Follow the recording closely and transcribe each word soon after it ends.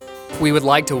We would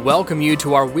like to welcome you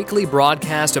to our weekly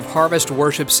broadcast of Harvest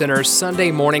Worship Center's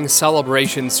Sunday morning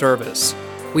celebration service.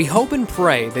 We hope and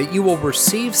pray that you will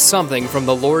receive something from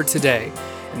the Lord today,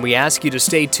 and we ask you to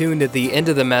stay tuned at the end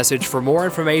of the message for more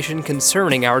information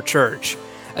concerning our church.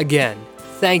 Again,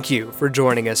 thank you for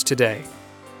joining us today.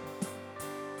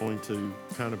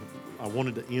 I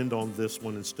wanted to end on this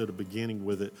one instead of beginning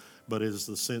with it, but it is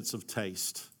the sense of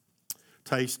taste.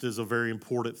 Taste is a very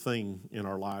important thing in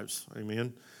our lives.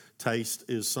 Amen. Taste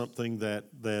is something that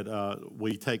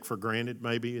we take for granted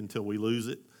maybe until we lose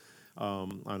it.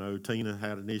 I know Tina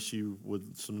had an issue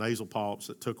with some nasal polyps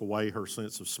that took away her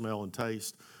sense of smell and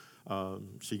taste.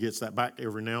 She gets that back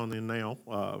every now and then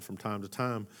now from time to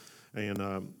time. And,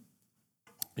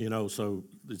 so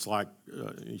it's like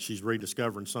she's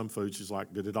rediscovering some food. She's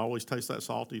like, did it always taste that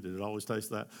salty? Did it always taste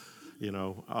that?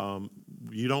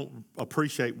 You don't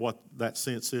appreciate what that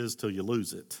sense is till you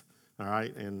lose it. All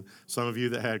right, and some of you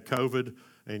that had COVID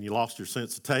and you lost your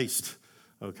sense of taste,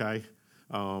 okay,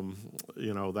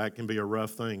 that can be a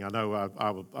rough thing. I know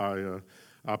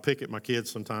I pick at my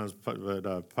kids sometimes,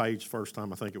 but Paige, first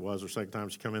time I think it was, or second time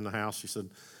she come in the house, she said,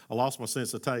 I lost my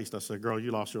sense of taste. I said, girl,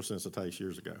 you lost your sense of taste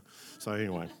years ago. So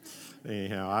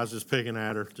anyhow, I was just picking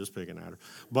at her.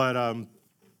 But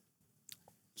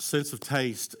sense of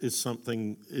taste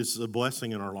is a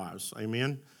blessing in our lives,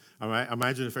 amen?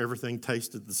 Imagine if everything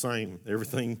tasted the same,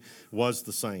 everything was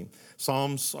the same.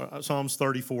 Psalms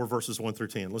 34, verses 1 through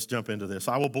 10. Let's jump into this.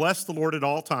 I will bless the Lord at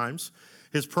all times.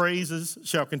 His praises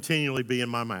shall continually be in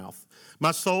my mouth. My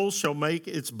soul shall make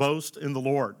its boast in the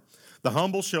Lord. The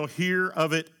humble shall hear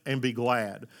of it and be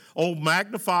glad. Oh,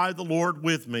 magnify the Lord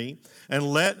with me, and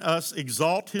let us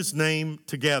exalt his name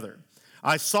together.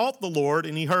 I sought the Lord,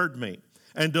 and he heard me,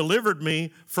 and delivered me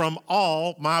from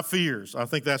all my fears. I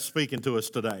think that's speaking to us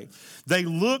today. They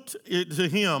looked to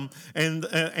him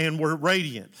and were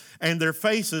radiant, and their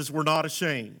faces were not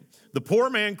ashamed. The poor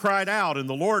man cried out, and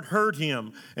the Lord heard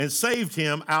him and saved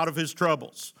him out of his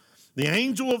troubles. The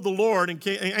angel of the Lord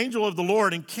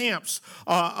encamps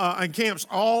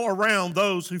all around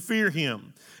those who fear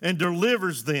him and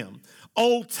delivers them.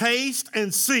 Oh, taste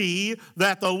and see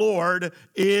that the Lord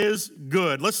is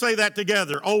good. Let's say that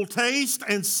together. Oh, taste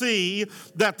and see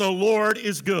that the Lord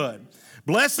is good.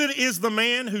 Blessed is the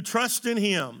man who trusts in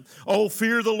him. Oh,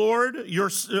 fear the Lord,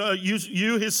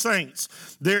 you his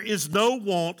saints. There is no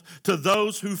want to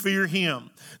those who fear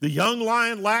him. The young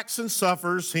lion lacks and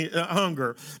suffers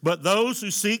hunger, but those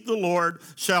who seek the Lord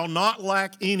shall not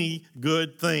lack any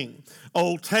good thing.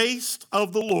 Oh, taste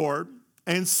of the Lord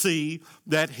and see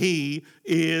that he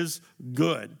is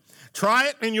good. Try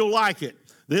it and you'll like it.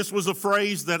 This was a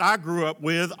phrase that I grew up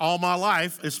with all my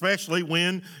life, especially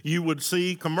when you would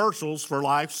see commercials for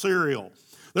Life cereal.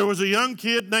 There was a young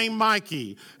kid named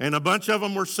Mikey, and a bunch of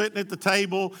them were sitting at the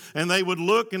table, and they would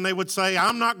look and they would say,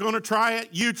 I'm not going to try it,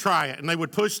 you try it. And they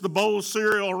would push the bowl of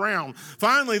cereal around.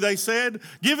 Finally, they said,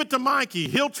 give it to Mikey.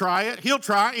 He'll try it. He'll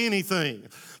try anything.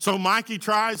 So Mikey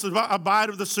tries a bite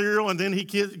of the cereal, and then he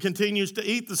continues to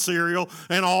eat the cereal,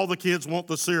 and all the kids want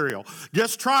the cereal.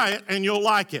 Just try it, and you'll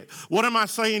like it. What am I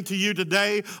saying to you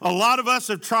today? A lot of us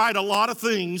have tried a lot of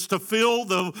things to fill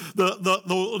the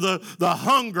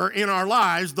hunger in our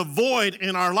lives, the void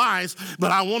in our lives,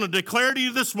 but I want to declare to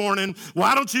you this morning,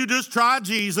 why don't you just try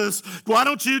Jesus? Why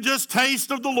don't you just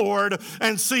taste of the Lord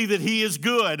and see that he is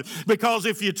good? Because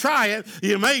if you try it,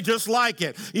 you may just like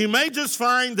it. You may just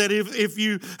find that if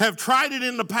you have tried it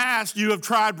in the past, you have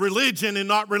tried religion and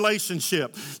not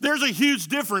relationship. There's a huge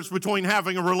difference between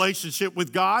having a relationship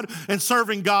with God and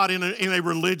serving God in a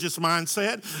religious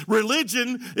mindset.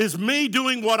 Religion is me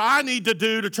doing what I need to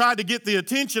do to try to get the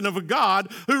attention of a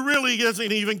God who really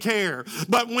doesn't even care.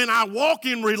 But when I walk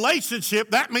in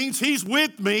relationship, that means he's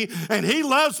with me and he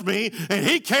loves me and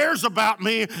he cares about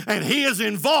me and he is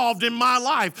involved in my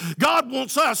life. God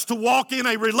wants us to walk in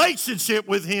a relationship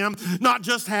with him, not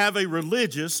just have a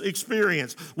religious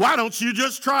experience. Why don't you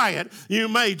just try it? You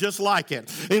may just like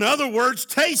it. In other words,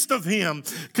 taste of him.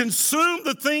 Consume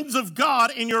the things of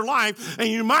God in your life, and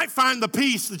you might find the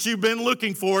peace that you've been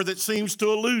looking for that seems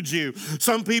to elude you.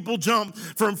 Some people jump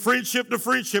from friendship to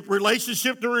friendship,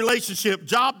 relationship to relationship,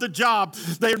 job to job.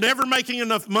 They're never making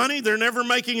enough money. They're never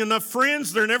making enough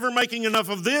friends. They're never making enough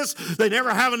of this. They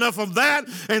never have enough of that,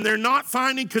 and they're not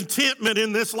finding contentment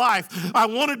in this life. I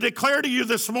want to declare to you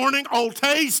this morning, oh,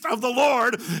 taste of the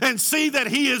Lord and see that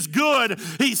he is good.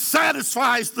 He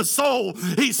satisfies the soul.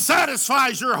 He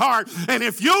satisfies your heart. And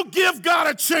if you'll give God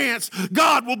a chance,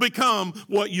 God will become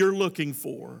what you're looking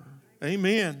for.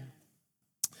 Amen.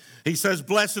 He says,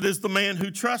 blessed is the man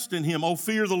who trusts in him. Oh,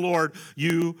 fear the Lord,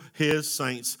 you his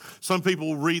saints. Some people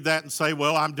will read that and say,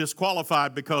 well, I'm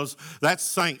disqualified because that's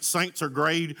saints. Saints are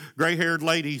gray-haired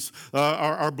ladies,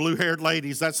 are blue-haired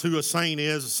ladies. That's who a saint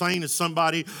is. A saint is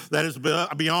somebody that is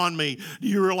beyond me. Do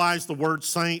you realize the word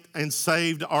saint and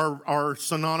saved are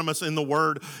synonymous in the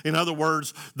word? In other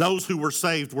words, those who were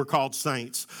saved were called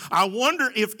saints. I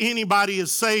wonder if anybody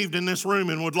is saved in this room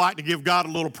and would like to give God a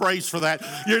little praise for that.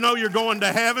 You know you're going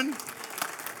to heaven.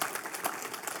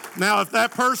 Now, if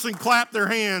that person clapped their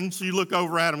hands, you look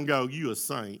over at them and go, you a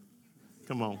saint.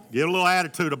 Come on, get a little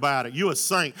attitude about it. You a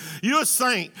saint. You a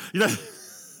saint. You know,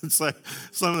 it's like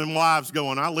some of them wives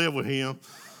going, I live with him.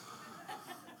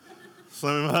 Some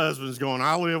of them husbands going,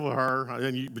 I live with her.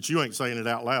 But you ain't saying it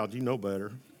out loud. You know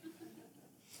better.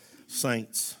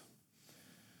 Saints.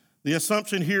 The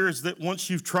assumption here is that once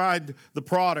you've tried the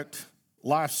product,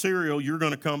 Life Cereal, you're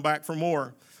going to come back for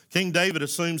more. King David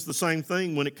assumes the same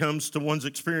thing when it comes to one's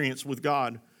experience with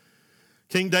God.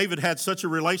 King David had such a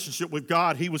relationship with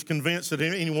God, he was convinced that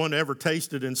anyone ever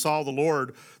tasted and saw the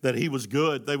Lord, that he was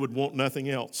good, they would want nothing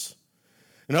else.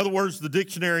 In other words, the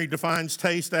dictionary defines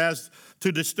taste as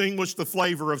to distinguish the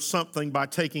flavor of something by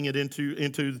taking it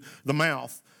into the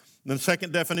mouth. The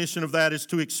second definition of that is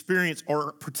to experience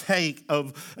or partake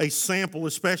of a sample,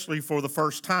 especially for the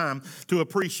first time, to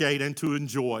appreciate and to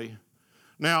enjoy.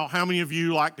 Now, how many of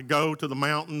you like to go to the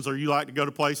mountains or you like to go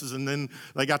to places and then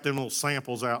they got them little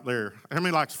samples out there? How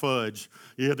many likes fudge?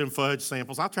 You get them fudge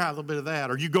samples. I'll try a little bit of that.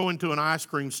 Or you go into an ice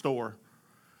cream store.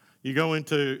 You go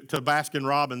into Baskin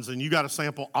Robbins and you got to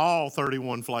sample all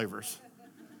 31 flavors.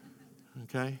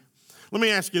 Okay? Let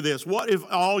me ask you this. What if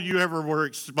all you ever were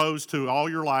exposed to all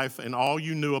your life and all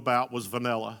you knew about was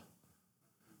vanilla?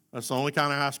 That's the only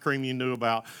kind of ice cream you knew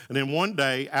about. And then one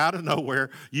day, out of nowhere,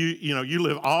 you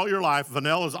live all your life,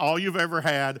 vanilla's all you've ever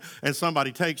had, and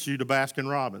somebody takes you to Baskin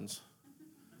Robbins.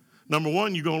 Number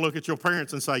one, you're going to look at your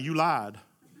parents and say, you lied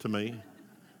to me.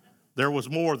 There was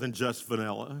more than just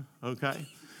vanilla, okay?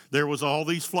 There was all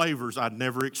these flavors I'd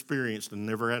never experienced and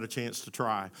never had a chance to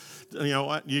try. You know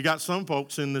what? You got some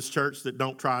folks in this church that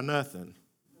don't try nothing.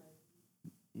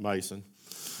 Mason.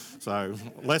 So,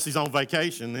 unless he's on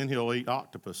vacation, then he'll eat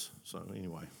octopus. So,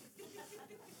 anyway.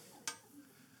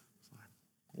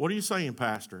 What are you saying,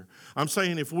 Pastor? I'm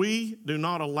saying if we do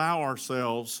not allow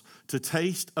ourselves to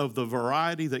taste of the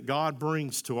variety that God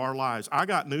brings to our lives, I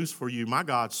got news for you. My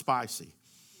God's spicy.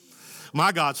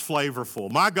 My God's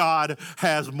flavorful. My God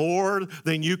has more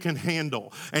than you can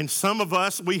handle. And some of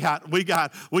us, we got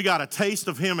a taste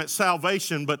of him at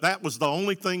salvation, but that was the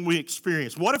only thing we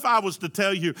experienced. What if I was to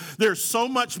tell you there's so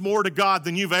much more to God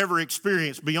than you've ever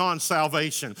experienced beyond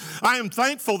salvation? I am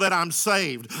thankful that I'm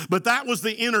saved, but that was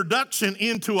the introduction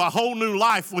into a whole new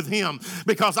life with him,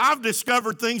 because I've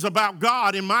discovered things about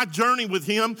God in my journey with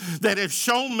him that have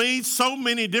shown me so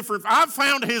many different. I've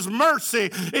found his mercy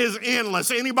is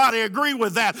endless. Anybody agree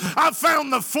with that? I've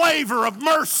found the flavor of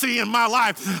mercy in my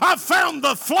life. I've found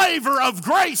the flavor of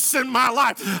grace in my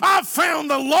life. I've found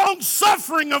the long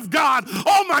suffering of God.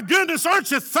 Oh my goodness,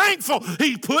 aren't you thankful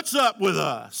he puts up with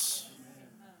us?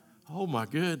 Oh my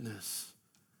goodness.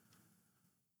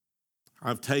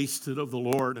 I've tasted of the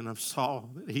Lord and I've saw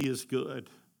that he is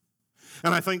good.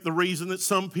 And I think the reason that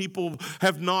some people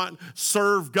have not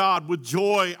served God with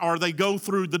joy or they go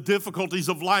through the difficulties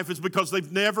of life is because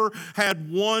they've never had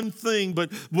one thing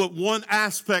but one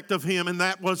aspect of him, and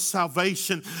that was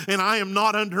salvation. And I am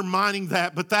not undermining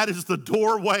that, but that is the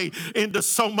doorway into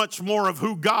so much more of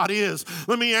who God is.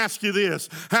 Let me ask you this.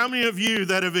 How many of you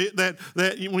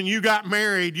that when you got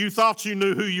married, you thought you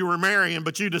knew who you were marrying,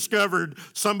 but you discovered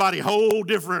somebody whole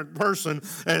different person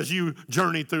as you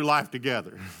journeyed through life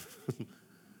together?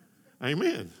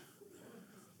 Amen.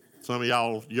 Some of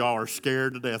y'all are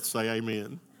scared to death. Say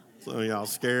amen. Some of y'all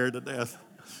scared to death.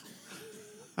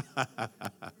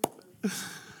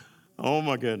 Oh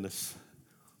my goodness.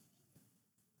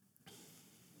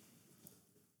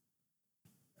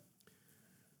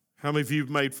 How many of you have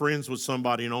made friends with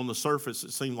somebody and on the surface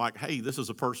it seemed like, hey, this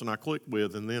is a person I clicked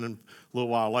with, and then a little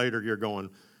while later you're going,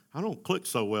 I don't click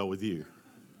so well with you.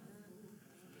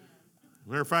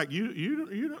 Matter of fact,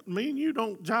 you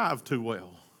don't jive too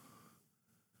well.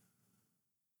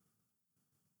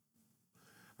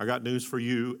 I got news for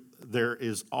you. There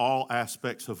is all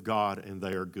aspects of God, and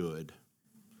they are good.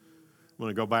 I'm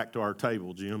going to go back to our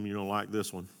table, Jim. You don't like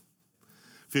this one.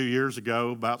 A few years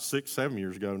ago, about 6-7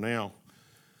 years ago now,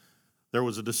 there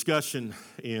was a discussion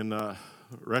in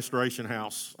Restoration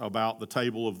House about the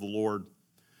table of the Lord.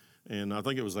 And I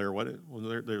think it was there. It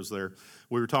was there.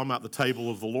 We were talking about the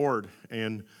table of the Lord,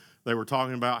 and They were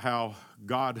talking about how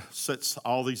God sets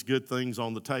all these good things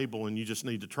on the table and you just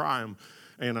need to try them.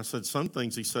 And I said, some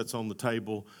things he sets on the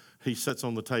table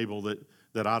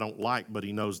that I don't like, but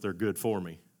he knows they're good for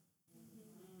me.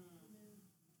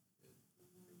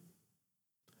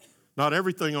 Not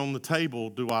everything on the table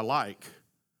do I like,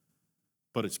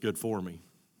 but it's good for me.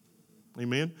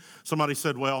 Amen? Somebody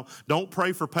said, well, don't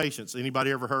pray for patience.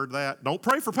 Anybody ever heard that? Don't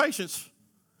pray for patience.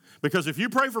 Because if you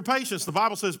pray for patience, the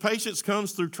Bible says patience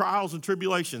comes through trials and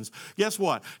tribulations. Guess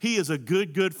what? He is a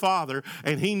good, good Father,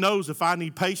 and he knows if I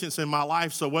need patience in my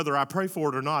life, so whether I pray for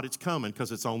it or not, it's coming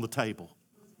because it's on the table.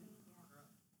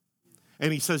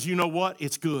 And he says, you know what?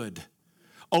 It's good.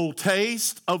 Oh,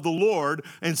 taste of the Lord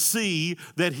and see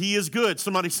that he is good.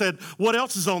 Somebody said, what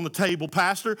else is on the table,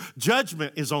 Pastor?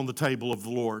 Judgment is on the table of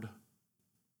the Lord.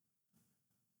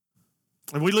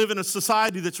 And we live in a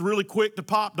society that's really quick to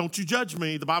pop, don't you judge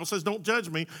me. The Bible says don't judge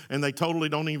me, and they totally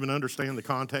don't even understand the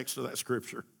context of that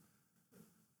scripture.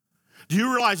 Do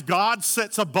you realize God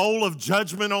sets a bowl of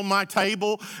judgment on my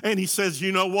table and he says,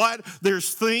 you know what?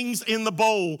 There's things in the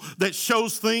bowl that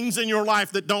shows things in your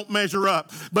life that don't measure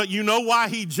up. But you know why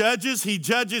he judges? He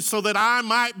judges so that I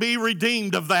might be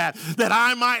redeemed of that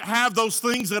I might have those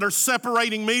things that are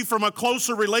separating me from a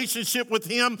closer relationship with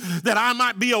him, that I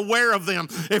might be aware of them.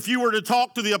 If you were to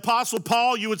talk to the Apostle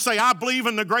Paul, you would say, I believe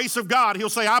in the grace of God. He'll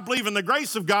say, I believe in the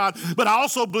grace of God, but I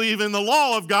also believe in the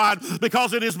law of God,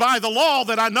 because it is by the law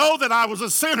that I know that I was a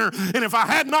sinner. And if I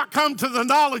had not come to the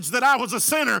knowledge that I was a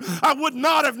sinner, I would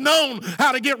not have known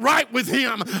how to get right with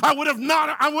him. I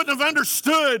wouldn't have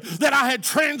understood that I had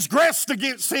transgressed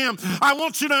against him. I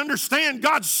want you to understand,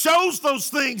 God shows those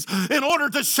things in order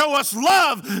to show us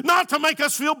love, not to make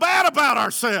us feel bad about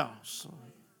ourselves.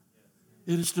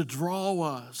 It is to draw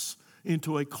us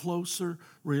into a closer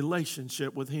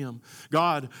relationship with him.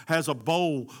 God has a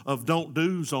bowl of don't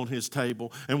do's on his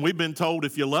table, and we've been told,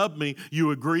 if you love me,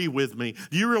 you agree with me.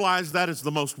 Do you realize that is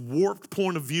the most warped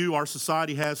point of view our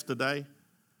society has today?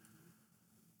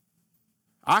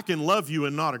 I can love you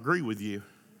and not agree with you.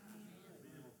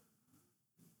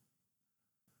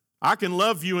 I can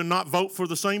love you and not vote for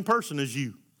the same person as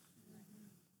you.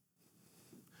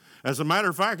 As a matter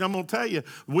of fact, I'm going to tell you,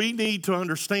 we need to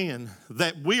understand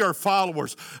that we are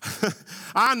followers.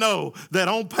 I know that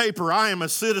on paper I am a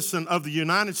citizen of the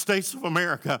United States of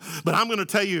America, but I'm going to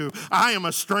tell you, I am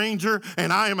a stranger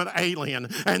and I am an alien.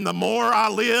 And the more I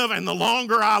live and the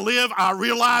longer I live, I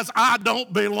realize I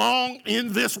don't belong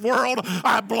in this world.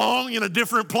 I belong in a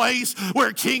different place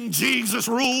where King Jesus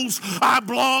rules. I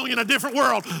belong in a different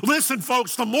world. Listen,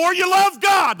 folks, the more you love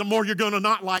God, the more you're going to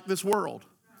not like this world.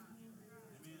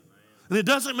 And it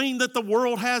doesn't mean that the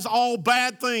world has all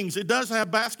bad things. It does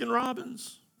have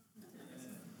Baskin-Robbins.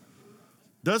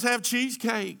 It does have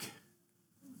cheesecake.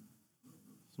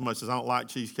 Somebody says, I don't like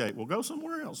cheesecake. Well, go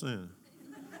somewhere else then.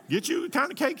 Get you the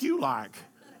kind of cake you like.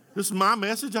 This is my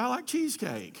message. I like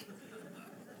cheesecake.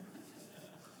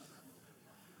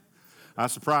 I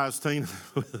surprised Tina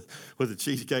with a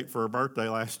cheesecake for her birthday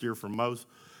last year from Mose.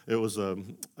 It was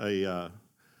a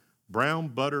brown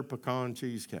butter pecan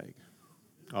cheesecake.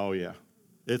 Oh, yeah.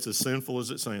 It's as sinful as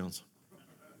it sounds.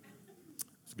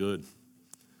 It's good.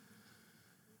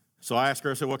 So I asked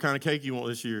her, I said, what kind of cake you want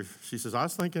this year? She says, I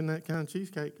was thinking that kind of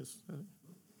cheesecake.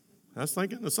 I was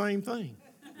thinking the same thing.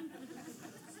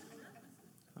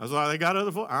 I was like, they got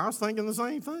other I was thinking the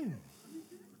same thing.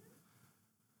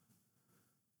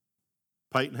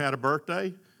 Peyton had a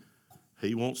birthday.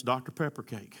 He wants Dr. Pepper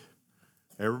cake.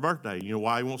 Every birthday. You know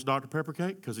why he wants Dr. Pepper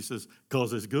cake? Because he says,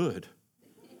 because it's good.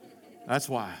 That's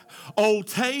why. Oh,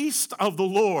 taste of the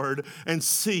Lord and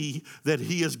see that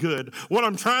he is good. What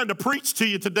I'm trying to preach to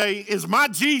you today is my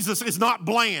Jesus is not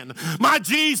bland. My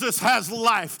Jesus has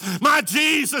life. My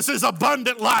Jesus is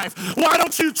abundant life. Why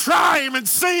don't you try him and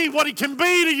see what he can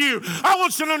be to you? I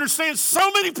want you to understand,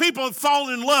 so many people have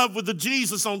fallen in love with the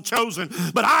Jesus on Chosen,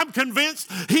 but I'm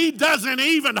convinced he doesn't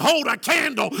even hold a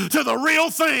candle to the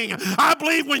real thing. I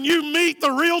believe when you meet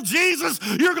the real Jesus,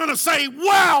 you're going to say,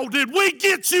 wow, did we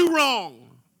get you wrong?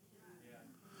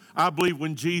 I believe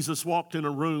when Jesus walked in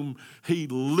a room, he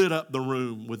lit up the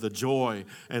room with the joy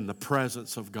and the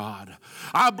presence of God.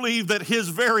 I believe that his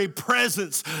very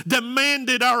presence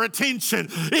demanded our attention.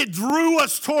 It drew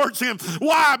us towards him.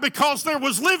 Why? Because there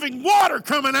was living water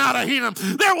coming out of him.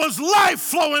 There was life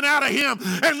flowing out of him.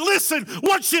 And listen,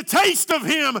 once you taste of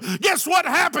him, guess what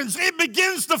happens? It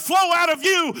begins to flow out of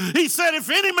you. He said, if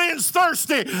any man's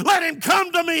thirsty, let him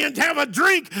come to me and have a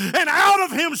drink, and out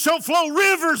of him shall flow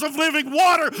rivers of living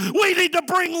water. We need to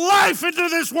bring life into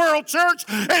this world, church,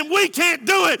 and we can't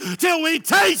do it till we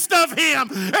taste of Him.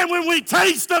 And when we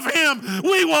taste of Him,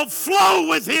 we will flow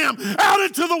with Him out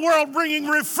into the world, bringing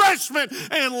refreshment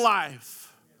and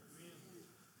life.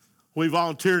 We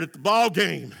volunteered at the ball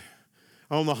game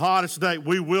on the hottest day.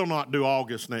 We will not do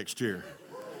August next year.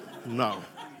 No.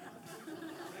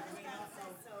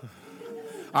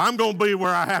 I'm going to be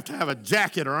where I have to have a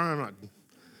jacket or I'm not.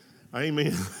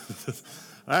 Amen.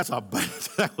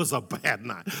 That was a bad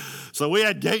night. So we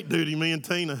had gate duty, me and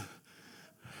Tina,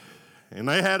 and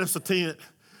they had us a tent.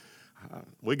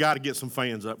 We got to get some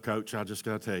fans up, Coach. I just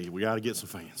got to tell you, we got to get some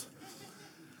fans.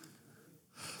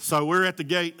 So we're at the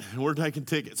gate and we're taking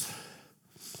tickets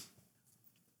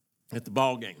at the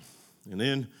ball game, and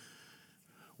then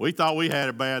we thought we had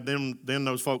it bad. Then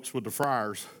those folks with the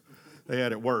Friars, they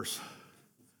had it worse.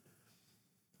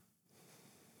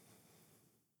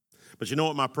 But you know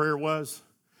what my prayer was?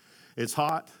 It's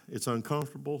hot, it's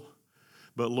uncomfortable,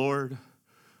 but Lord,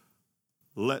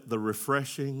 let the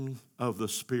refreshing of the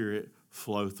Spirit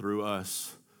flow through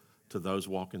us to those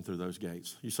walking through those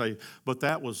gates. You say, but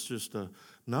that was just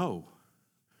no.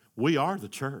 We are the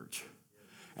church.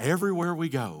 Everywhere we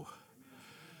go.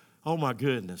 Oh my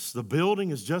goodness, the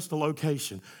building is just a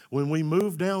location. When we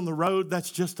move down the road, that's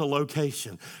just a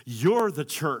location. You're the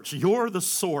church, you're the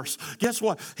source. Guess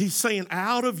what? He's saying,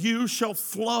 out of you shall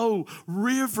flow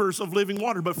rivers of living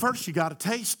water. But first you got a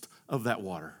taste of that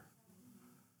water.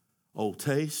 Oh,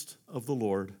 taste of the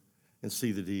Lord and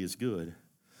see that He is good.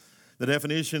 The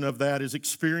definition of that is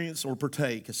experience or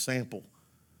partake, a sample.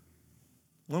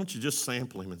 Why don't you just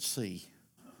sample Him and see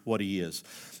what He is?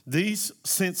 These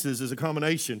senses is a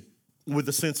combination with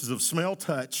the senses of smell, and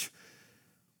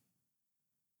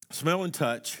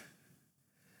touch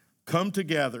come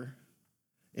together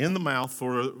in the mouth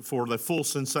for the full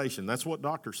sensation. That's what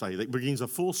doctors say. It brings a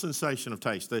full sensation of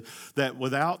taste. That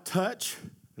without touch,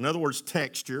 in other words,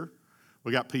 texture,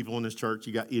 we got people in this church,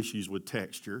 you got issues with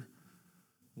texture.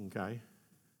 Okay?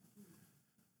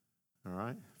 All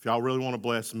right? If y'all really want to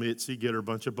bless Mitzi, get her a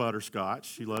bunch of butterscotch.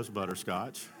 She loves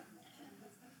butterscotch.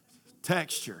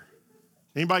 Texture.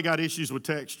 Anybody got issues with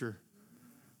texture?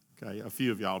 Okay, a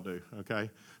few of y'all do,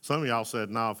 okay? Some of y'all said,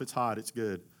 no, if it's hot, it's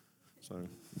good. So,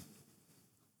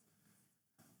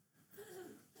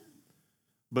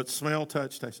 but smell,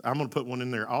 touch, taste. I'm going to put one in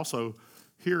there. Also,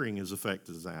 hearing is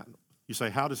affected as that. You say,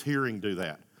 how does hearing do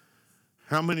that?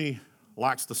 How many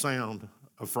likes the sound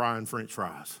of frying French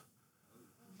fries?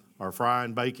 Or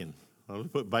frying bacon? Let's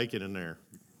put bacon in there.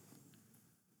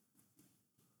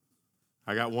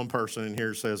 I got one person in here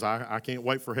who says, I can't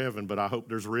wait for heaven, but I hope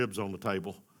there's ribs on the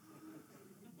table.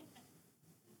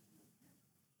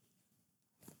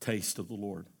 Taste of the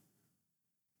Lord.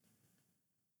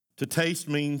 To taste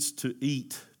means to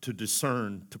eat, to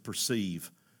discern, to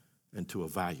perceive, and to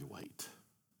evaluate.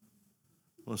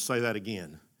 I want to say that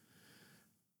again.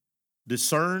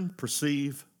 Discern,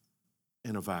 perceive,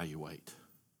 and evaluate.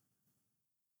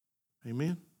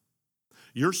 Amen?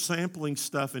 You're sampling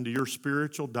stuff into your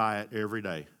spiritual diet every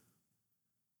day.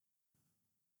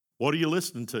 What are you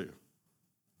listening to?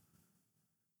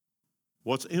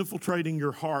 What's infiltrating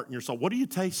your heart and your soul? What are you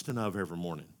tasting of every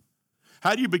morning?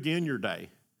 How do you begin your day?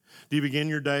 Do you begin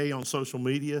your day on social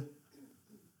media? Do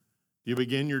you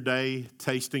begin your day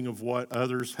tasting of what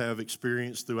others have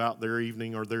experienced throughout their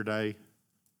evening or their day?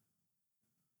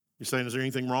 You're saying, is there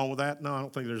anything wrong with that? No, I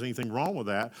don't think there's anything wrong with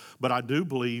that. But I do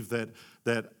believe that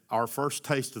our first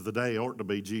taste of the day ought to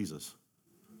be Jesus.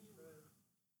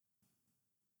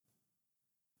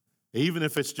 Even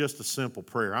if it's just a simple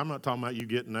prayer. I'm not talking about you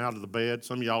getting out of the bed.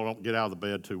 Some of y'all don't get out of the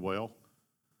bed too well.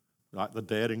 Like the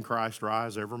dead in Christ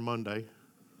rise every Monday.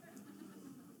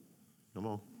 Come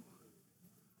on.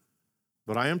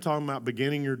 But I am talking about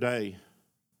beginning your day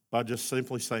by just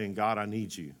simply saying, God, I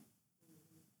need you.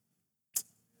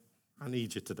 I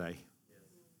need you today.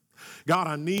 God,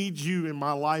 I need you in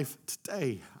my life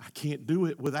today. I can't do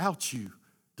it without you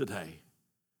today.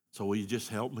 So will you just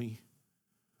help me?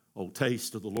 Oh,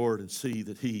 taste of the Lord and see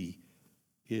that He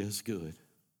is good.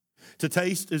 To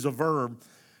taste is a verb.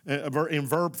 In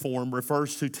verb form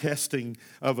refers to testing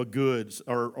of a goods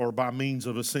or by means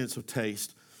of a sense of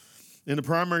taste. In the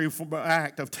primary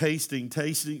act of tasting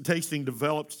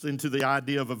develops into the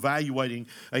idea of evaluating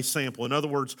a sample. In other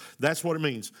words, that's what it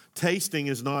means. Tasting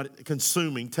is not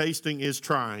consuming. Tasting is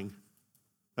trying.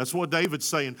 That's what David's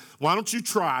saying. Why don't you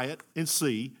try it and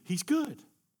see He's good?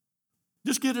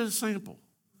 Just get it as a sample.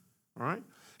 All right?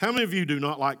 How many of you do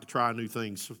not like to try new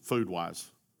things food-wise?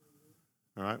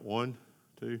 All right, 1,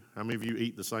 2. How many of you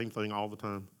eat the same thing all the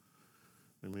time?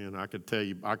 I mean, I could tell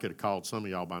you, I could have called some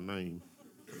of y'all by name.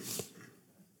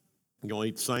 You're going to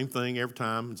eat the same thing every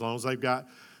time as long as they've got.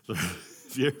 So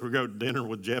if you ever go to dinner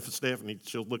with Jeff and Stephanie,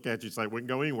 she'll look at you and say, we can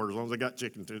go anywhere as long as they got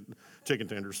chicken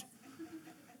tenders.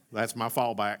 That's my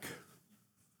fallback.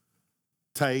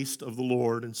 Taste of the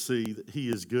Lord and see that He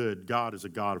is good. God is a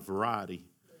God of variety.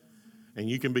 And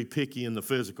you can be picky in the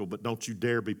physical, but don't you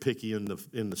dare be picky in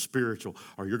the spiritual,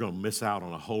 or you're going to miss out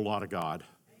on a whole lot of God.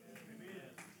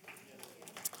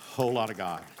 Whole lot of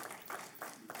God.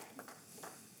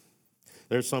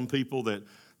 There's some people that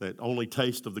only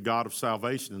taste of the God of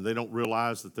salvation, and they don't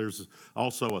realize that there's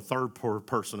also a third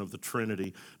person of the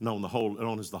Trinity known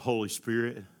as the Holy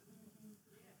Spirit.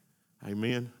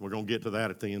 Amen. We're going to get to that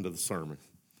at the end of the sermon.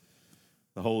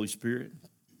 The Holy Spirit.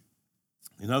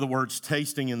 In other words,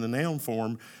 tasting in the noun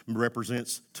form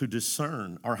represents to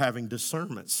discern or having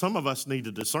discernment. Some of us need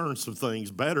to discern some things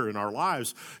better in our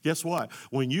lives. Guess what?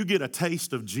 When you get a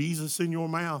taste of Jesus in your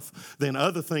mouth, then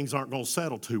other things aren't going to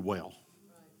settle too well.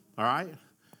 All right?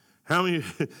 How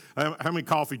many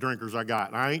coffee drinkers I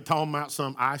got? I ain't talking about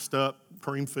some iced up,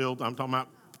 cream filled. I'm talking about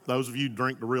those of you who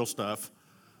drink the real stuff.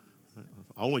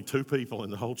 Only 2 people in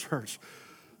the whole church.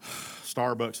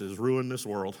 Starbucks has ruined this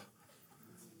world.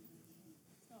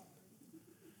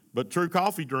 But true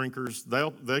coffee drinkers,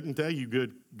 they can tell you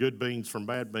good beans from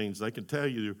bad beans. They can tell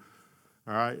you,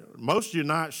 all right. Most of you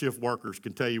night shift workers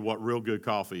can tell you what real good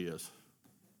coffee is.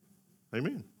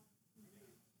 Amen.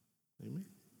 Amen.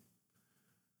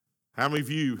 How many of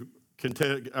you can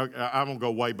tell? I'm going to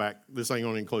go way back. This ain't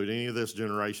going to include any of this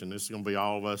generation. This is going to be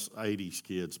all of us 80s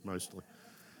kids mostly.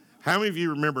 How many of you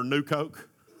remember New Coke?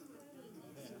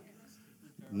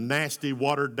 Nasty,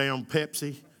 watered-down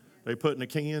Pepsi they put in a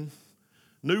can.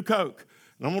 New Coke.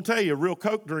 And I'm going to tell you, a real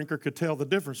Coke drinker could tell the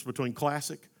difference between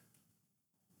classic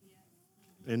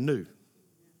and new.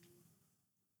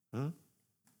 Huh?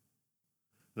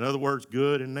 In other words,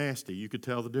 good and nasty. You could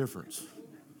tell the difference.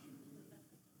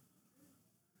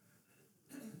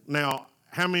 Now,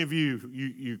 how many of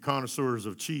you connoisseurs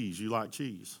of cheese, you like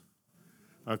cheese?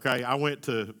 Okay, I went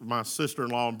to my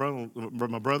sister-in-law and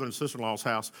my brother and sister-in-law's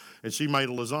house, and she made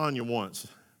a lasagna once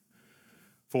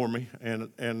for me,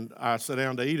 and I sat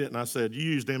down to eat it, and I said, you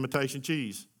used imitation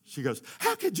cheese. She goes,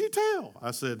 how could you tell?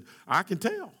 I said, I can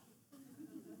tell.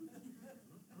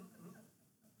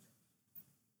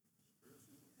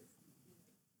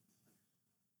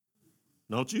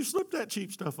 Don't you slip that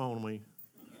cheap stuff on me.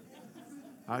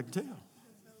 I can tell.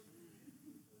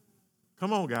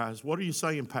 Come on, guys. What are you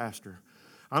saying, Pastor?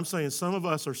 I'm saying some of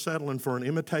us are settling for an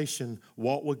imitation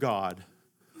walk with God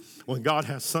when God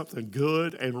has something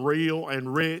good and real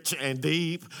and rich and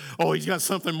deep. Oh, He's got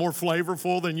something more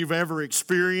flavorful than you've ever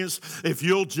experienced. If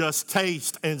you'll just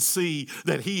taste and see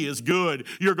that He is good,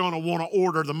 you're going to want to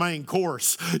order the main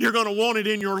course. You're going to want it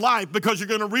in your life because you're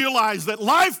going to realize that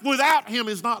life without Him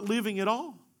is not living at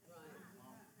all.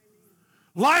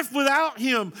 Life without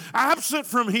Him, absent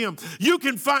from Him, you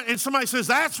can find, and somebody says,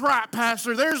 that's right,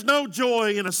 Pastor, there's no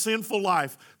joy in a sinful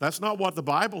life. That's not what the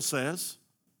Bible says.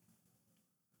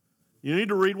 You need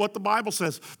to read what the Bible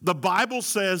says. The Bible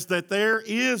says that there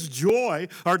is joy,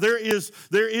 or there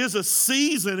is a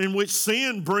season in which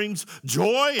sin brings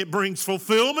joy, it brings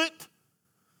fulfillment,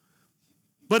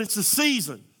 but it's a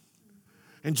season.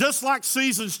 And just like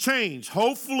seasons change,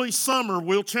 hopefully summer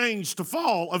will change to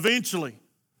fall eventually.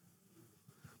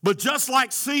 But just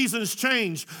like seasons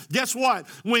change, guess what?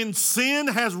 When sin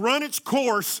has run its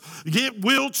course, it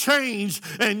will change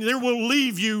and it will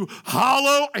leave you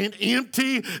hollow and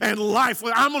empty and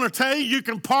lifeless. I'm going to tell you, you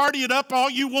can party it up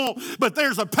all you want, but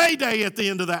there's a payday at the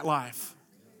end of that life.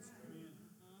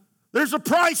 There's a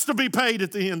price to be paid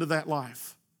at the end of that life.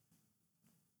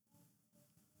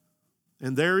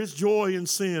 And there is joy in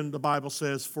sin, the Bible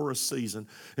says, for a season.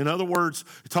 In other words,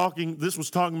 this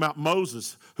was talking about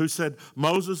Moses, who said,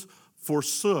 Moses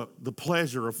forsook the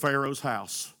pleasure of Pharaoh's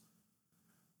house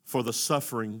for the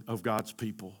suffering of God's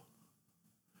people.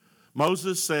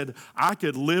 Moses said, I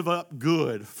could live up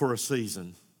good for a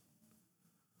season.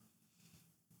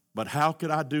 But how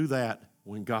could I do that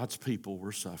when God's people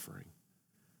were suffering?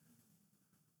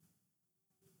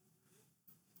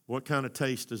 What kind of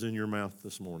taste is in your mouth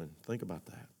this morning? Think about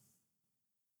that.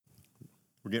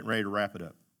 We're getting ready to wrap it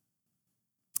up.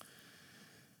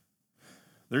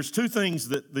 There's 2 things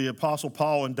that the Apostle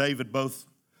Paul and David both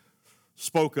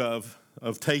spoke of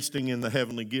tasting in the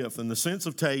heavenly gift. And the sense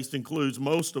of taste includes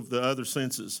most of the other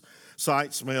senses,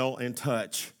 sight, smell, and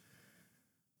touch.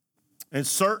 And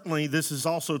certainly this is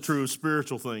also true of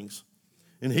spiritual things.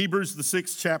 In Hebrews, the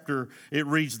 6th chapter, it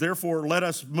reads, "Therefore, let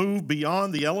us move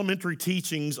beyond the elementary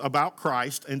teachings about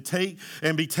Christ and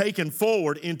be taken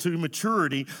forward into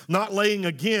maturity, not laying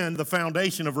again the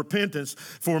foundation of repentance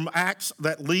from acts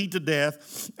that lead to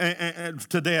death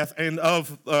and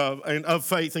of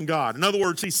faith in God." In other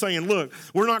words, he's saying, look,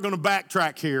 we're not going to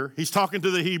backtrack here. He's talking to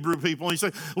the Hebrew people. He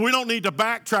said, we don't need to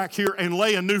backtrack here and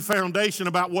lay a new foundation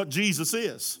about what Jesus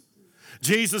is.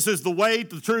 Jesus is the way,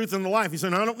 the truth, and the life. He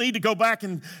said, I don't need to go back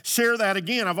and share that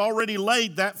again. I've already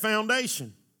laid that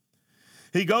foundation.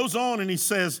 He goes on and he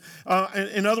says,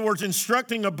 in other words,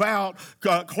 instructing about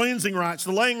cleansing rites,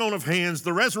 the laying on of hands,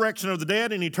 the resurrection of the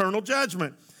dead, and eternal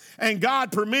judgment. And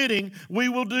God permitting, we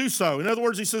will do so. In other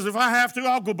words, he says, if I have to,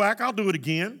 I'll go back, I'll do it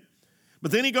again. But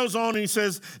then he goes on and he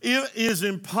says, it is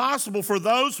impossible for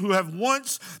those who have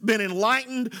once been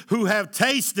enlightened, who have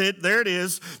tasted, there it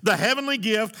is, the heavenly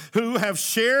gift, who have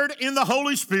shared in the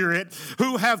Holy Spirit,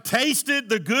 who have tasted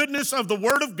the goodness of the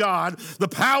Word of God, the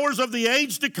powers of the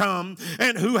age to come,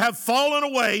 and who have fallen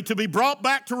away to be brought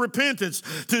back to repentance.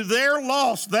 To their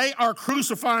loss, they are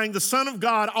crucifying the Son of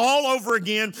God all over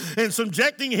again and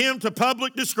subjecting him to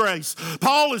public disgrace.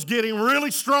 Paul is getting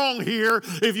really strong here.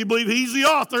 If you believe he's the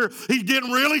author, he's getting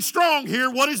really strong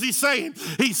here. What is he saying?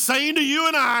 He's saying to you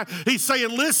and I, he's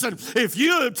saying, listen, if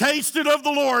you have tasted of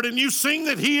the Lord and you sing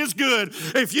that he is good,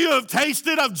 if you have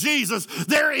tasted of Jesus,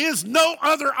 there is no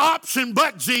other option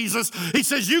but Jesus. He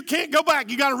says you can't go back.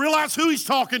 You got to realize who he's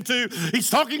talking to. He's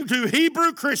talking to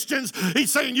Hebrew Christians.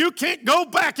 He's saying you can't go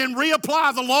back and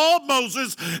reapply the law of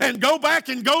Moses and go back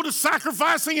and go to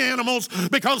sacrificing animals,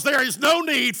 because there is no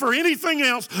need for anything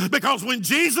else, because when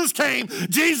Jesus came,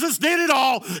 Jesus did it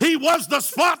all. He was the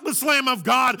spotless Lamb of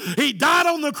God. He died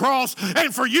on the cross,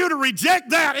 and for you to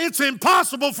reject that, it's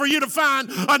impossible for you to find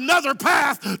another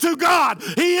path to God.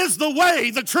 He is the way,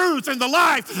 the truth, and the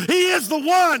life. He is the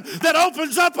one that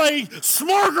opens up a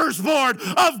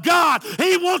smorgasbord of God.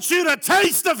 He wants you to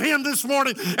taste of him this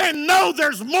morning and know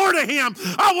there's more to him.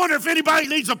 I wonder if anybody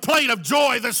needs a plate of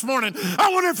joy this morning.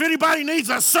 I wonder if anybody needs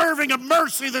a serving of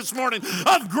mercy this morning,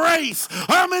 of grace.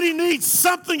 How many need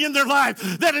something in their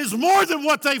life that is more than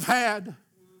what they've had?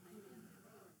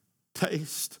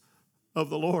 Taste of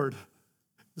the Lord.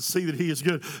 See that he is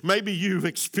good. Maybe you've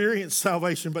experienced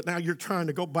salvation, but now you're trying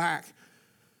to go back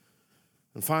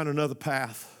and find another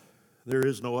path. There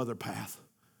is no other path.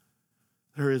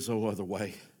 There is no other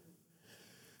way.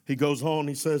 He goes on,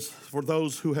 he says, for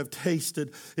those who have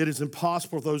tasted, it is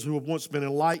impossible for those who have once been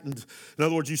enlightened. In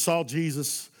other words, you saw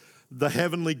Jesus, the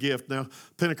heavenly gift. Now,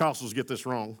 Pentecostals get this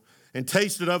wrong. And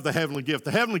tasted of the heavenly gift.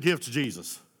 The heavenly gift is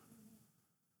Jesus.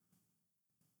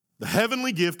 The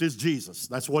heavenly gift is Jesus.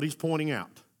 That's what he's pointing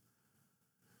out.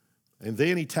 And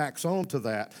then he tacks on to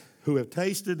that, who have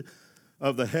tasted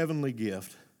of the heavenly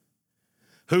gift,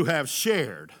 who have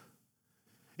shared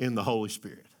in the Holy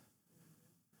Spirit.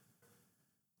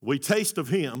 We taste of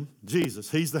him, Jesus.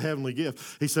 He's the heavenly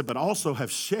gift. He said, but also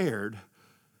have shared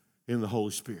in the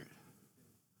Holy Spirit.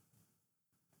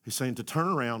 He's saying to turn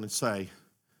around and say,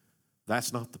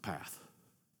 that's not the path.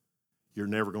 You're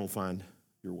never going to find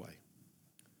your way.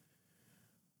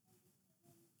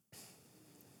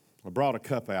 I brought a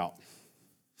cup out.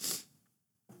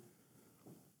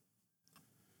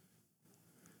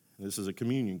 This is a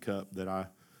communion cup that I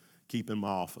keep in my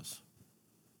office.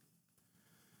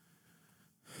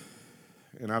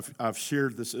 And I've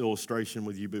shared this illustration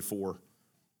with you before.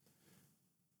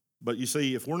 But you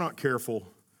see, if we're not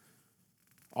careful,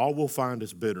 all we'll find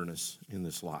is bitterness in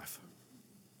this life.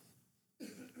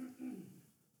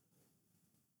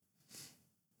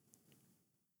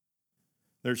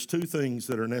 There's two things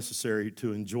that are necessary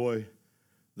to enjoy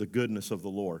the goodness of the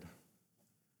Lord.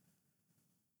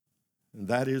 And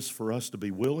that is for us to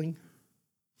be willing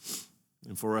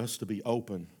and for us to be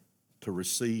open to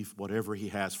receive whatever he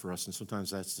has for us. And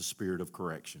sometimes that's the spirit of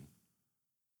correction.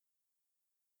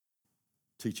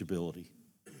 Teachability.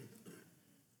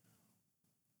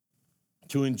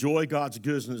 To enjoy God's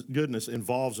goodness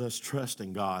involves us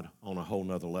trusting God on a whole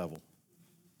nother level.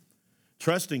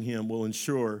 Trusting him will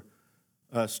ensure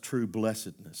us true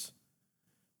blessedness.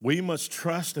 We must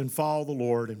trust and follow the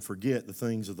Lord and forget the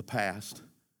things of the past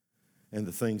and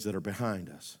the things that are behind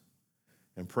us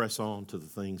and press on to the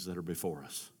things that are before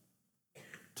us.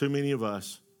 Too many of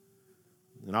us,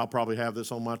 and I'll probably have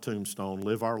this on my tombstone,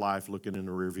 live our life looking in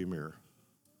the rearview mirror.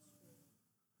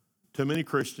 Too many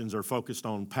Christians are focused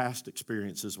on past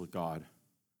experiences with God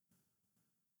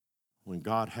when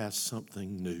God has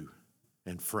something new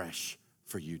and fresh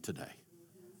for you today.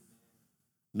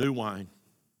 New wine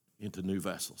into new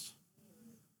vessels.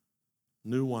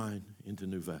 New wine into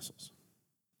new vessels.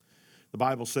 The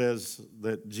Bible says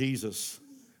that Jesus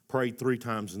prayed 3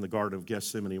 times in the Garden of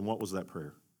Gethsemane. And what was that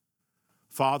prayer?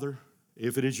 Father,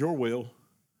 if it is your will,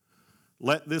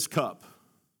 let this cup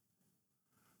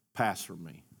pass from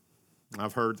me.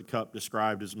 I've heard the cup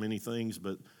described as many things,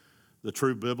 but the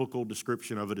true biblical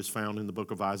description of it is found in the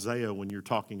book of Isaiah when you're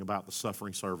talking about the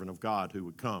suffering servant of God who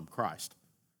would come, Christ.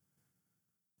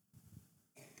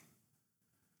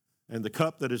 And the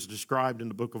cup that is described in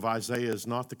the book of Isaiah is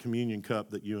not the communion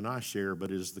cup that you and I share,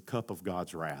 but is the cup of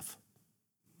God's wrath.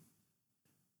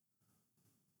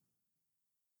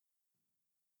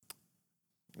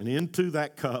 And into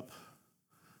that cup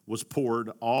was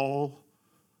poured all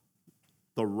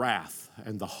the wrath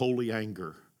and the holy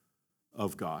anger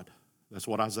of God. That's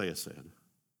what Isaiah said.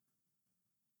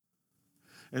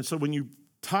 And so when you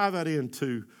tie that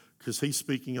into, because he's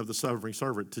speaking of the suffering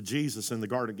servant, to Jesus in the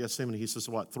Garden of Gethsemane, he says,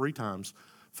 what, 3 times?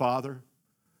 Father,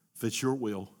 if it's your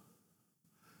will,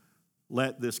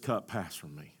 let this cup pass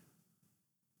from me.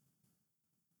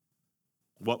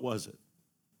 What was it?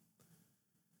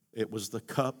 It was the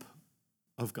cup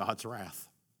of God's wrath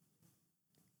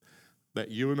that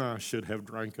you and I should have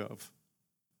drank of,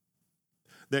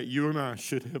 that you and I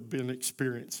should have been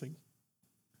experiencing.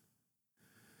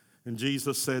 And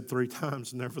Jesus said 3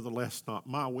 times, nevertheless, not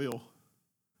my will,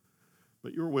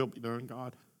 but your will be done,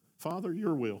 God. Father,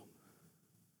 your will.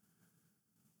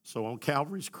 So on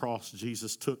Calvary's cross,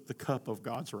 Jesus took the cup of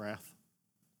God's wrath.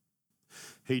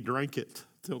 He drank it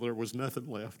till there was nothing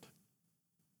left.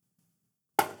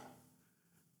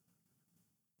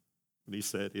 And he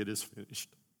said, it is finished.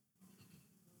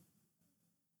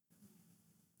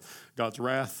 God's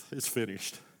wrath is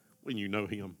finished when you know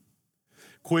him.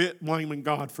 Quit blaming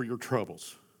God for your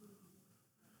troubles.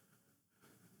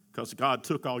 Because God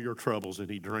took all your troubles and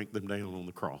he drank them down on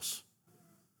the cross.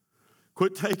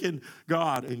 Quit taking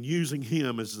God and using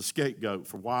him as the scapegoat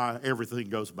for why everything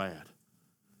goes bad.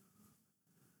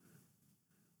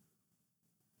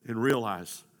 And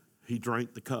realize he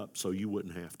drank the cup so you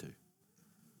wouldn't have to.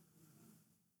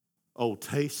 Oh,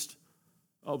 taste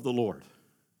of the Lord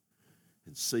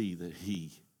and see that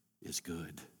he is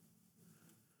good.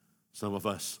 Some of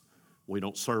us, we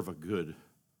don't serve a good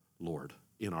Lord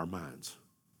in our minds.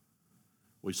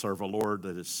 We serve a Lord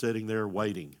that is sitting there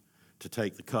waiting to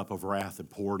take the cup of wrath and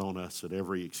pour it on us at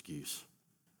every excuse.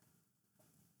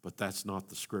 But that's not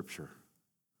the Scripture,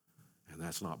 and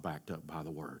that's not backed up by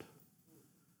the Word.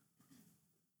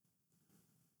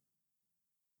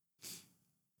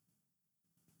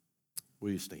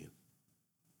 Will you stand?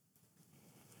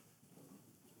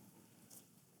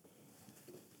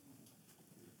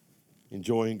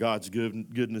 Enjoying God's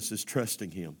goodness is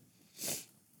trusting him.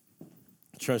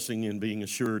 Trusting in being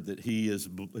assured that he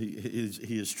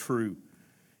is true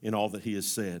in all that he has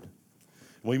said.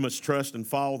 We must trust and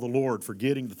follow the Lord,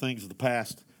 forgetting the things of the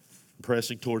past and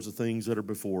pressing towards the things that are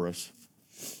before us.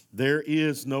 There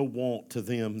is no want to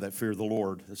them that fear the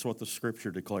Lord. That's what the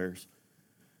Scripture declares.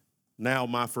 Now,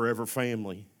 my forever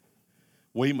family,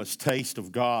 we must taste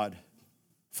of God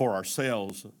for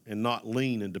ourselves and not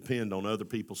lean and depend on other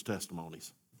people's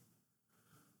testimonies.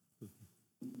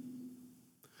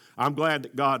 I'm glad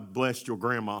that God blessed your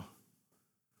grandma,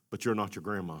 but you're not your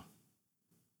grandma.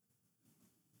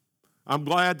 I'm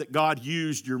glad that God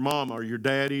used your mom or your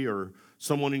daddy or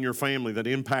someone in your family that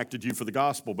impacted you for the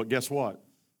gospel, but guess what?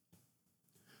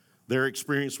 Their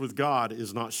experience with God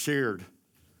is not shared.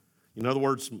 In other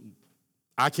words,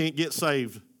 I can't get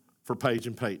saved for Paige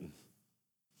and Peyton.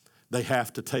 They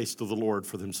have to taste of the Lord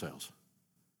for themselves.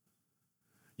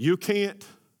 You can't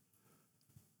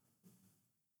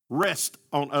rest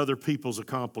on other people's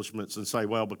accomplishments and say,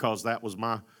 well, because that was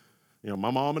my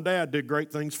mom and dad did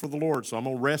great things for the Lord, so I'm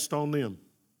going to rest on them.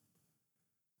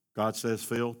 God says,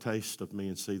 Phil, taste of me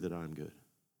and see that I'm good.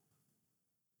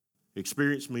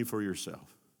 Experience me for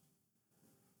yourself.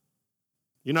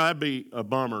 You know, that'd be a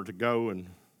bummer to go and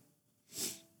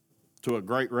to a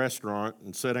great restaurant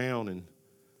and sit down and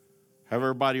have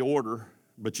everybody order,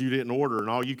 but you didn't order, and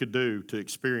all you could do to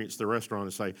experience the restaurant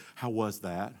is say, how was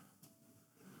that?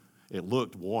 It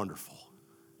looked wonderful.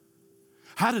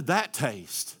 How did that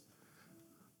taste?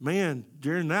 Man,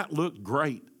 Darren, that looked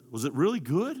great. Was it really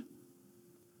good?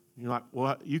 You're like,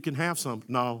 well, you can have some.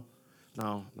 No,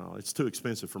 it's too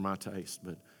expensive for my taste,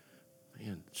 but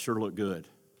man, it sure looked good.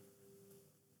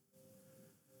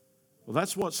 Well,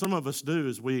 that's what some of us do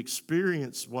is we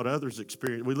experience what others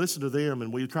experience. We listen to them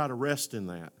and we try to rest in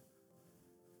that.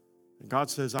 And God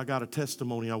says, I got a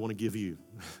testimony I want to give you.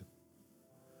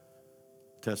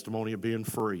 Testimony of being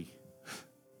free,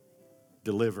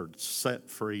 delivered, set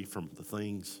free from the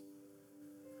things.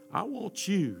 I want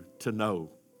you to know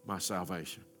my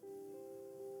salvation.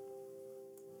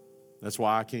 That's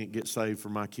why I can't get saved for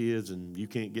my kids, and you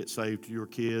can't get saved to your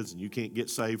kids, and you can't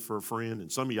get saved for a friend.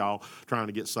 And some of y'all trying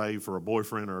to get saved for a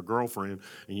boyfriend or a girlfriend,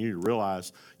 and you need to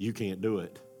realize you can't do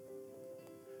it.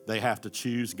 They have to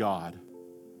choose God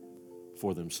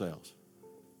for themselves.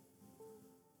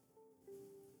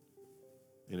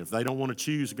 And if they don't want to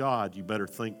choose God, you better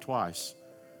think twice,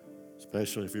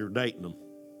 especially if you're dating them,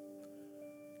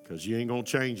 because you ain't going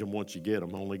to change them once you get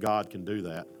them. Only God can do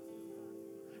that.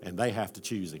 And they have to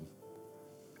choose Him.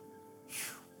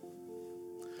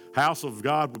 House of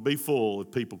God would be full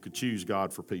if people could choose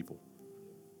God for people.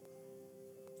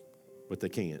 But they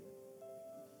can't.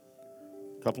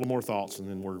 A couple of more thoughts and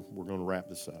then we're going to wrap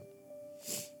this up.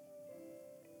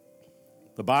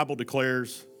 The Bible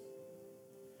declares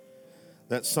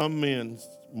that some men's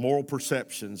moral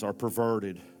perceptions are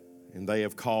perverted and they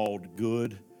have called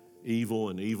good evil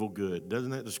and evil good.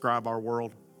 Doesn't that describe our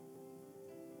world?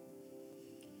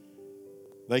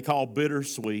 They call bitter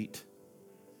sweet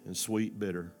and sweet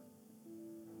bitter.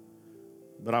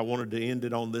 But I wanted to end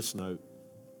it on this note.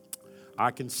 I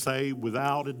can say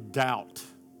without a doubt,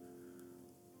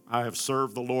 I have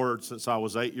served the Lord since I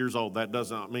was 8 years old. That does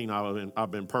not mean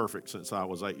I've been perfect since I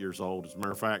was 8 years old. As a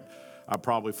matter of fact, I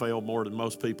probably failed more than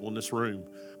most people in this room.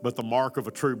 But the mark of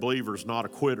a true believer is not a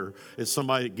quitter. It's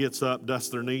somebody that gets up, dusts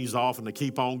their knees off, and they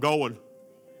keep on going.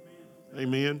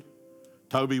 Amen.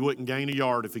 Toby wouldn't gain a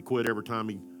yard if he quit every time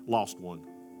he lost one.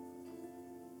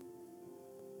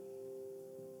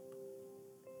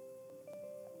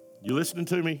 You listening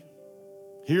to me?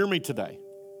 Hear me today.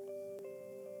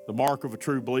 The mark of a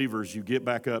true believer is you get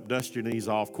back up, dust your knees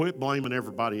off, quit blaming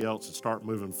everybody else, and start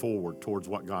moving forward towards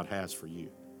what God has for you.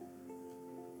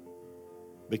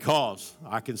 Because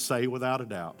I can say without a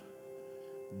doubt,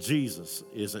 Jesus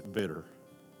isn't bitter,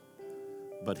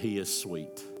 but He is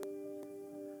sweet.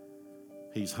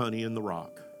 He's honey in the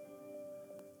rock.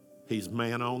 He's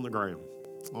manna on the ground.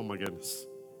 Oh my goodness.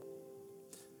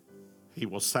 He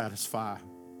will satisfy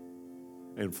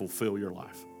and fulfill your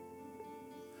life.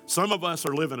 Some of us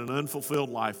are living an unfulfilled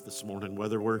life this morning,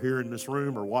 whether we're here in this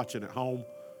room or watching at home.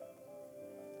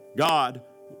 God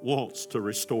wants to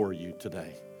restore you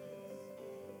today.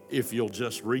 If you'll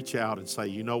just reach out and say,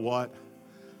 you know what?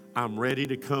 I'm ready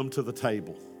to come to the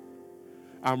table.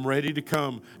 I'm ready to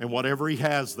come, and whatever He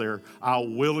has there, I'll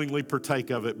willingly partake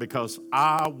of it because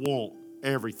I want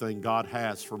everything God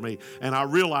has for me. And I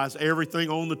realize everything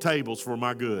on the table's for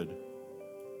my good.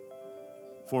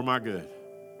 For my good.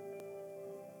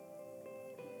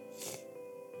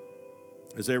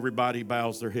 As everybody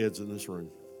bows their heads in this room,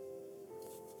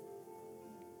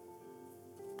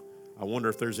 I wonder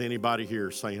if there's anybody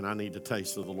here saying, I need to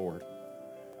taste of the Lord.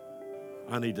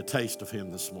 I need to taste of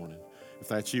Him this morning. If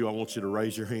that's you, I want you to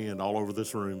raise your hand all over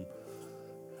this room.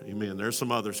 Amen. There's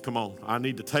some others. Come on. I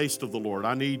need the taste of the Lord.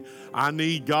 I need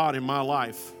God in my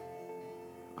life.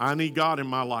 I need God in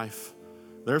my life.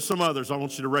 There's some others. I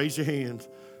want you to raise your hand.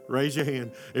 Raise your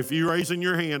hand. If you're raising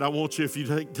your hand, I want you, if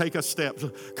you take a step,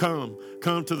 come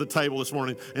to the table this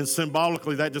morning. And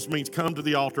symbolically, that just means come to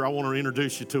the altar. I want to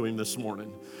introduce you to Him this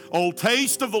morning. Oh,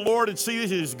 taste of the Lord and see that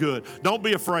He is good. Don't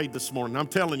be afraid this morning. I'm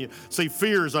telling you. See,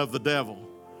 fear is of the devil.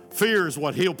 Fear is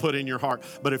what he'll put in your heart.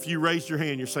 But if you raise your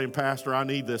hand, you're saying, Pastor, I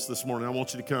need this morning. I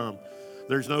want you to come.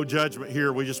 There's no judgment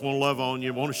here. We just want to love on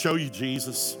you. We want to show you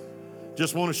Jesus.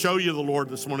 Just want to show you the Lord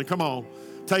this morning. Come on.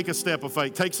 Take a step of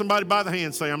faith. Take somebody by the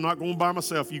hand. Say, I'm not going by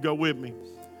myself. You go with me.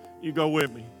 You go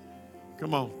with me.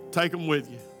 Come on. Take them with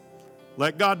you.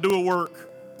 Let God do a work.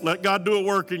 Let God do a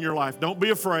work in your life. Don't be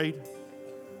afraid.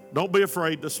 Don't be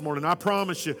afraid this morning. I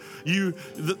promise you,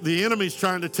 the enemy's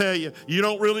trying to tell you, you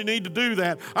don't really need to do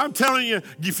that. I'm telling you,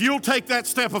 if you'll take that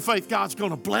step of faith, God's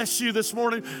going to bless you this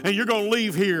morning, and you're going to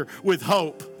leave here with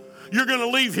hope. You're going to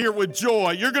leave here with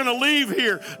joy. You're going to leave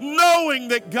here knowing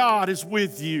that God is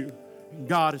with you and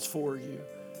God is for you.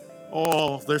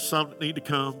 Oh, there's some that need to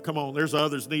come. Come on, there's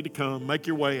others need to come. Make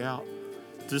your way out.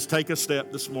 Just take a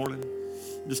step this morning.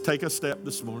 Just take a step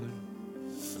this morning.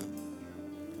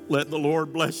 Let the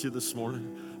Lord bless you this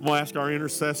morning. I'm going to ask our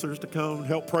intercessors to come and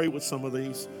help pray with some of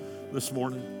these this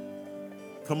morning.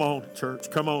 Come on,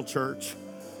 church. Come on, church.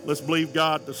 Let's believe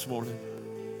God this morning.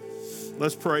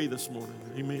 Let's pray this morning.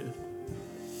 Amen.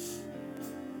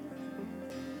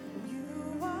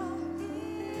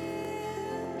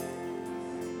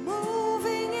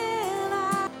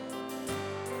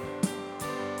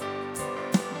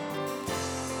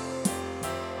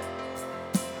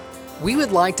 We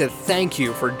would like to thank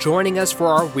you for joining us for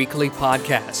our weekly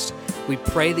podcast. We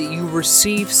pray that you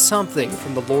receive something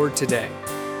from the Lord today.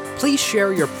 Please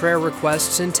share your prayer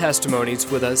requests and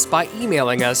testimonies with us by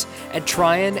emailing us at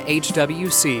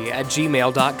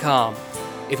trionhwc@gmail.com.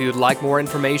 If you would like more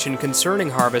information concerning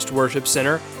Harvest Worship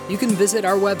Center, you can visit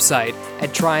our website at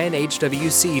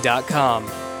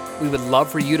trionhwc.com. We would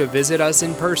love for you to visit us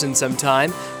in person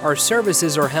sometime. Our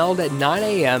services are held at 9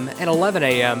 a.m. and 11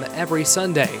 a.m. every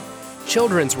Sunday.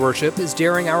 Children's worship is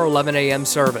during our 11 a.m.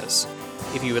 service.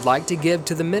 If you would like to give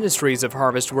to the ministries of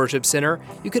Harvest Worship Center,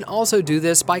 you can also do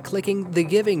this by clicking the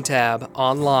Giving tab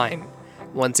online.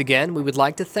 Once again, we would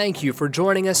like to thank you for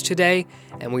joining us today,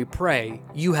 and we pray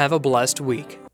you have a blessed week.